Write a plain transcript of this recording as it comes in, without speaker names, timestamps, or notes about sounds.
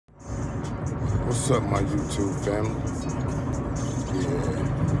What's up, my YouTube family? Yeah,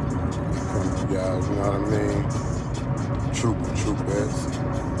 come to you guys, you know what I mean? TroopUncEd.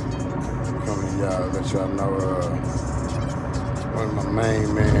 Come to y'all, let y'all know one of my main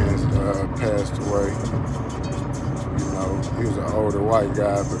mans passed away. You know, he was an older white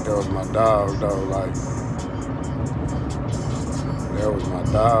guy, but that was my dog, though. Like, that was my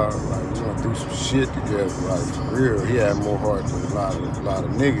dog. Like, we went through some shit together. Like, for real. He had more heart than a lot of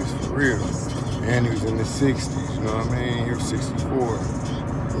niggas, for real. And he was in the 60s, you know what I mean? He was 64.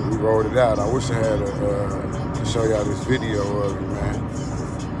 But we rolled it out. I wish I had to show y'all this video of him, man.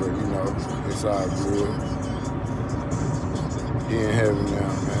 But, you know, it's all good. He in heaven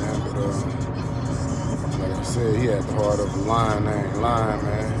now, man. But, like I said, he had the heart of a lion. I ain't lying,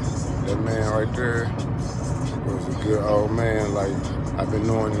 man. That man right there was a good old man. Like, I've been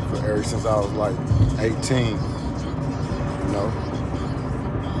knowing him ever since I was like 18, you know?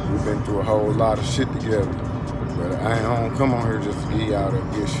 We've been through a whole lot of shit together. But I don't come on here just to get y'all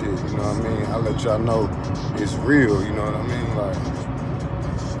that good shit, you know what I mean? I let y'all know it's real, you know what I mean? Like,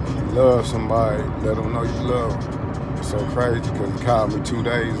 if you love somebody, let them know you love them. It's so crazy because he called me 2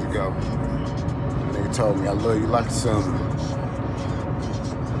 days ago. And they told me, I love you like a son.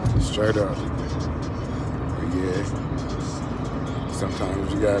 Straight up. But yeah,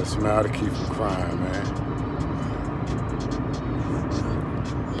 sometimes you gotta smile to keep from crying, man.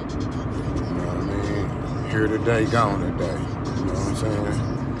 Here today, gone today. You know what I'm saying?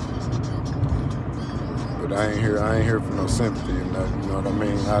 But I ain't here for no sympathy and nothing, you know what I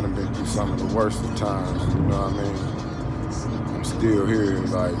mean? I done been through some of the worst of times, you know what I mean? I'm still here,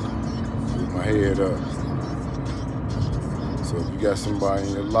 like, with my head up. So if you got somebody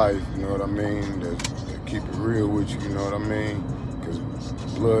in your life, you know what I mean, that keep it real with you, you know what I mean? Because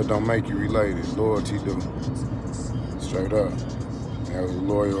blood don't make you related, loyalty do. Straight up. That was a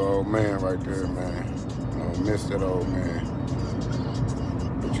loyal old man right there, man. I miss that old man.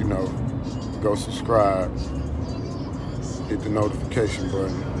 But you know, go subscribe, hit the notification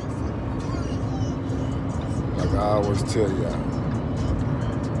button. Like I always tell y'all,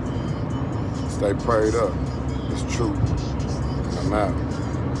 stay prayed up. It's true. I'm out.